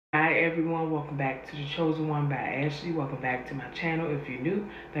Hi everyone, welcome back to The Chosen One by Ashley. Welcome back to my channel. If you're new,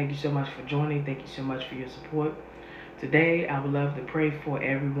 thank you so much for joining. Thank you so much for your support. Today, I would love to pray for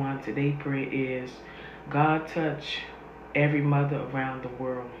everyone. Today's prayer is, God touch every mother around the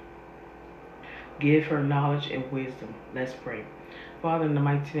world. Give her knowledge and wisdom. Let's pray. Father, in the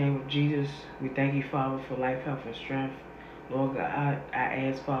mighty name of Jesus, we thank you, Father, for life, health, and strength. Lord God, I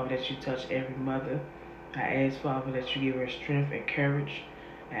ask, Father, that you touch every mother. I ask, Father, that you give her strength and courage.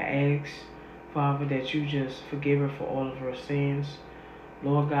 I ask, Father, that you just forgive her for all of her sins.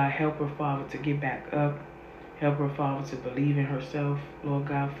 Lord God, help her, Father, to get back up. Help her, Father, to believe in herself. Lord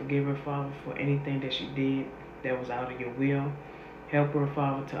God, forgive her, Father, for anything that she did that was out of your will. Help her,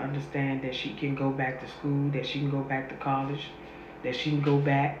 Father, to understand that she can go back to school, that she can go back to college, that she can go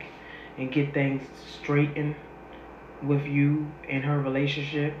back and get things straightened with you in her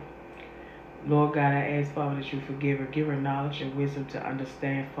relationship. Lord God, I ask, Father, that you forgive her. Give her knowledge and wisdom to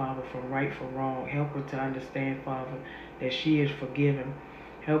understand, Father, from right from wrong. Help her to understand, Father, that she is forgiven.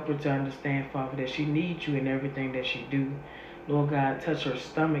 Help her to understand, Father, that she needs you in everything that she do. Lord God, touch her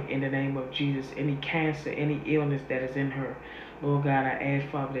stomach in the name of Jesus. Any cancer, any illness that is in her. Lord God, I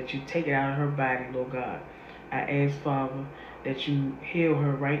ask, Father, that you take it out of her body, Lord God. I ask, Father, that you heal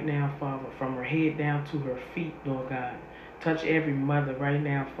her right now, Father, from her head down to her feet, Lord God. Touch every mother right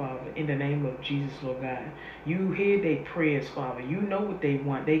now, Father, in the name of Jesus, Lord God. You hear their prayers, Father. You know what they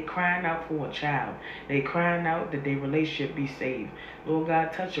want. They crying out for a child. They crying out that their relationship be saved. Lord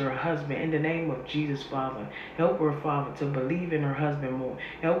God, touch her husband in the name of Jesus, Father. Help her, Father, to believe in her husband more.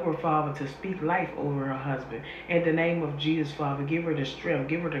 Help her, Father, to speak life over her husband. In the name of Jesus, Father, give her the strength,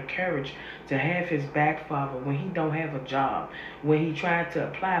 give her the courage to have his back, Father, when he don't have a job, when he tried to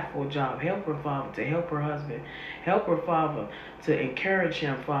apply for a job. Help her, Father, to help her husband. Help her, Father, to encourage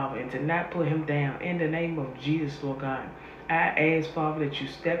him, Father, and to not put him down. In the name of Jesus, Lord God. I ask, Father, that you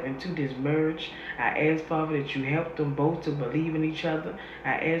step into this marriage. I ask, Father, that you help them both to believe in each other.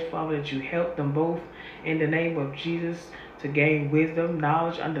 I ask, Father, that you help them both in the name of Jesus to gain wisdom,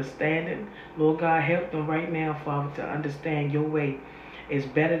 knowledge, understanding. Lord God, help them right now, Father, to understand your way is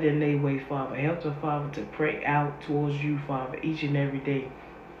better than their way, Father. Help them, Father, to pray out towards you, Father, each and every day.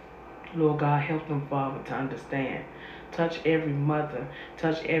 Lord God, help them, Father, to understand. Touch every mother.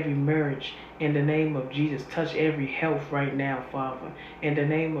 Touch every marriage. In the name of Jesus. Touch every health right now, Father. In the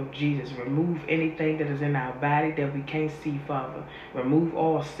name of Jesus. Remove anything that is in our body that we can't see, Father. Remove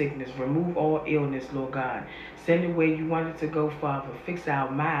all sickness. Remove all illness, Lord God. Send it where you want it to go, Father. Fix our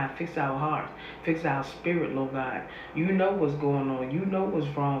mind. Fix our heart. Fix our spirit, Lord God. You know what's going on. You know what's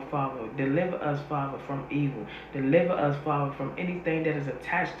wrong, Father. Deliver us, Father, from evil. Deliver us, Father, from anything that is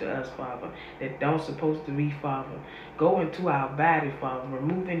attached to us, Father, that don't supposed to be, Father. Go into our body, Father.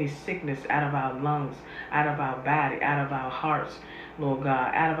 Remove any sickness out of our lungs, out of our body, out of our hearts, Lord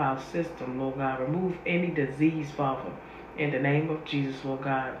God, out of our system, Lord God. Remove any disease, Father, in the name of Jesus, Lord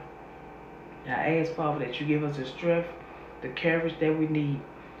God. I ask, Father, that you give us the strength, the courage that we need.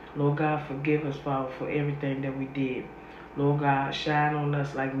 Lord God, forgive us, Father, for everything that we did. Lord God, shine on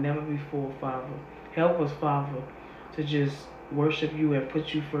us like never before, Father. Help us, Father, to just worship you and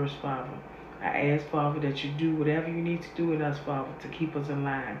put you first, Father. I ask, Father, that you do whatever you need to do in us, Father, to keep us in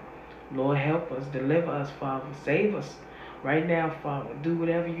line. Lord, help us, deliver us, Father. Save us right now, Father. Do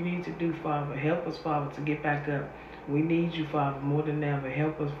whatever you need to do, Father. Help us, Father, to get back up. We need you, Father, more than ever.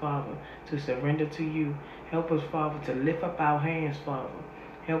 Help us, Father, to surrender to you. Help us, Father, to lift up our hands, Father.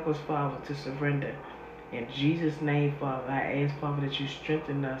 Help us, Father, to surrender. In Jesus' name, Father, I ask, Father, that you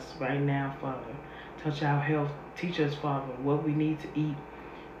strengthen us right now, Father. Touch our health. Teach us, Father, what we need to eat.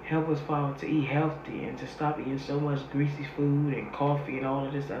 Help us, Father, to eat healthy and to stop eating so much greasy food and coffee and all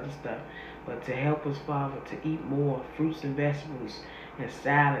of this other stuff. But to help us, Father, to eat more fruits and vegetables and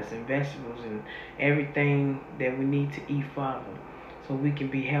salads and vegetables and everything that we need to eat, Father, so we can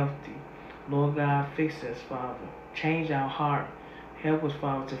be healthy. Lord God, fix us, Father. Change our heart. Help us,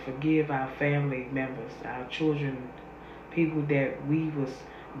 Father, to forgive our family members, our children, people that we was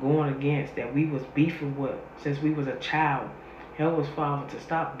going against, that we was beefing with since we was a child. Help us, Father, to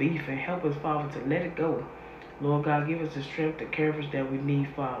stop beefing. Help us, Father, to let it go. Lord God, give us the strength, the courage that we need,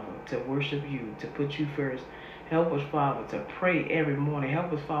 Father, to worship you, to put you first. Help us, Father, to pray every morning.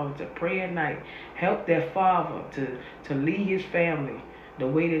 Help us, Father, to pray at night. Help that Father to lead his family the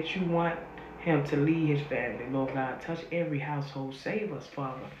way that you want him to lead his family. Lord God, touch every household. Save us,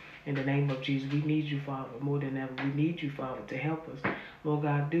 Father. In the name of Jesus, we need you, Father, more than ever. We need you, Father, to help us. Lord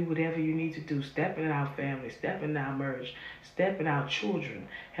God, do whatever you need to do. Step in our family. Step in our marriage. Step in our children.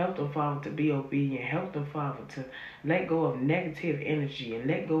 Help them, Father, to be obedient. Help them, Father, to let go of negative energy and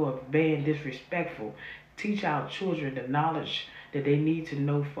let go of being disrespectful. Teach our children the knowledge that they need to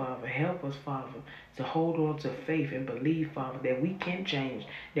know, Father. Help us, Father, to hold on to faith and believe, Father, that we can change,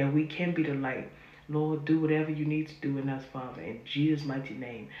 that we can be the light. Lord, do whatever you need to do in us, Father. In Jesus' mighty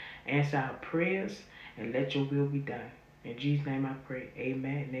name, answer our prayers and let your will be done. In Jesus' name I pray.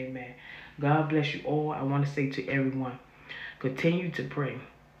 Amen and amen. God bless you all. I want to say to everyone, continue to pray.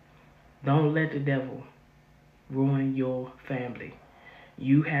 Don't let the devil ruin your family.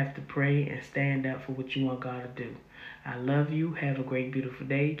 You have to pray and stand up for what you want God to do. I love you. Have a great, beautiful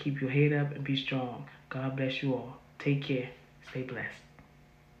day. Keep your head up and be strong. God bless you all. Take care. Stay blessed.